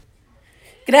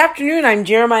Good afternoon, I'm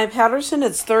Jeremiah Patterson.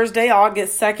 It's Thursday,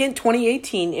 August 2nd,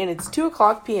 2018, and it's 2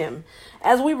 o'clock p.m.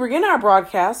 As we begin our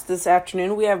broadcast this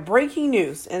afternoon, we have breaking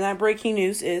news, and that breaking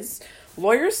news is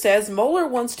lawyer says Mueller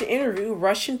wants to interview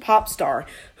Russian pop star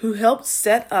who helped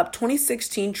set up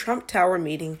 2016 Trump Tower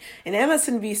meeting, and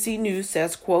MSNBC News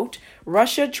says, quote,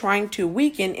 Russia trying to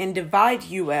weaken and divide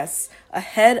U.S.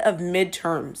 ahead of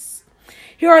midterms.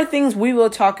 Here are things we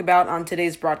will talk about on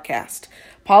today's broadcast.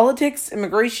 Politics,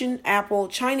 immigration, Apple,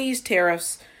 Chinese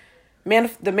tariffs, the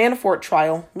Manafort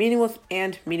trial, meeting with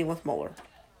Mueller.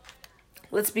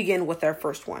 Let's begin with our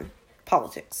first one,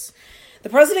 politics. The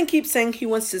president keeps saying he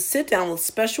wants to sit down with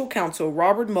special counsel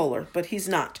Robert Mueller, but he's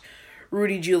not.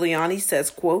 Rudy Giuliani says,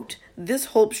 quote, this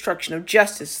whole obstruction of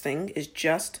justice thing is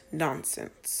just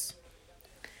nonsense.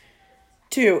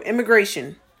 2.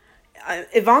 Immigration.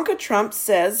 Ivanka Trump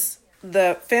says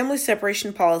the family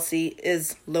separation policy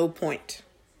is low point.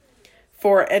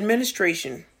 For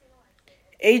administration,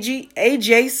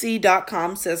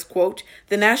 AJC.com says, quote,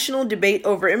 the national debate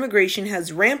over immigration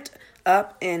has ramped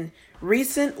up in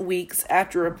recent weeks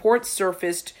after reports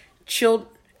surfaced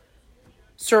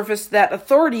that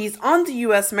authorities on the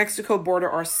U.S.-Mexico border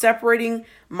are separating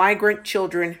migrant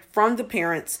children from the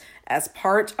parents as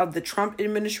part of the Trump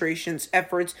administration's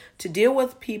efforts to deal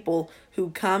with people who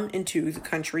come into the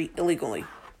country illegally.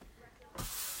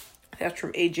 That's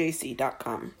from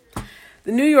AJC.com.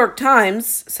 The New York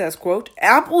Times says, quote,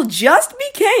 Apple just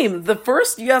became the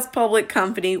first U.S. public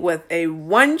company with a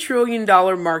 $1 trillion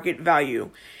market value.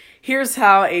 Here's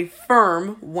how a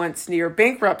firm once near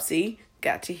bankruptcy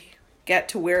got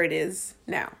to where it is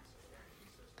now.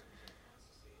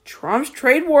 Trump's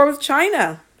trade war with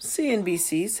China.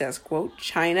 CNBC says, quote,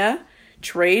 China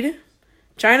trade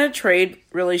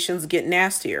relations get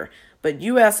nastier, but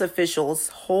U.S. officials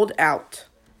hold out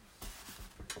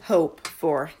hope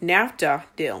for NAFTA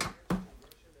deal.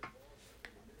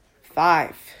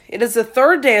 5. It is the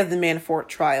third day of the Manafort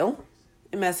trial.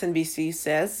 MSNBC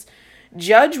says,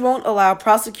 judge won't allow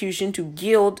prosecution to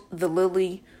gild the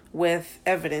lily with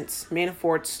evidence.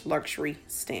 Manafort's luxury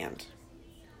stand.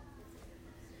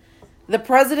 The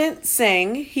president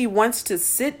saying he wants to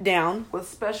sit down with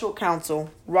special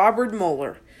counsel Robert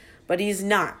Mueller, but he's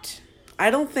not. I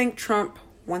don't think Trump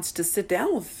wants to sit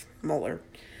down with Mueller.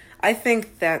 I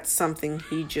think that's something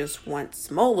he just wants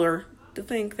Mueller to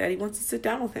think that he wants to sit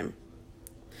down with him.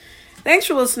 Thanks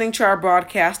for listening to our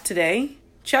broadcast today.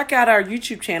 Check out our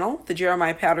YouTube channel, The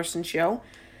Jeremiah Patterson Show.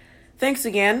 Thanks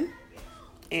again,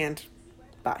 and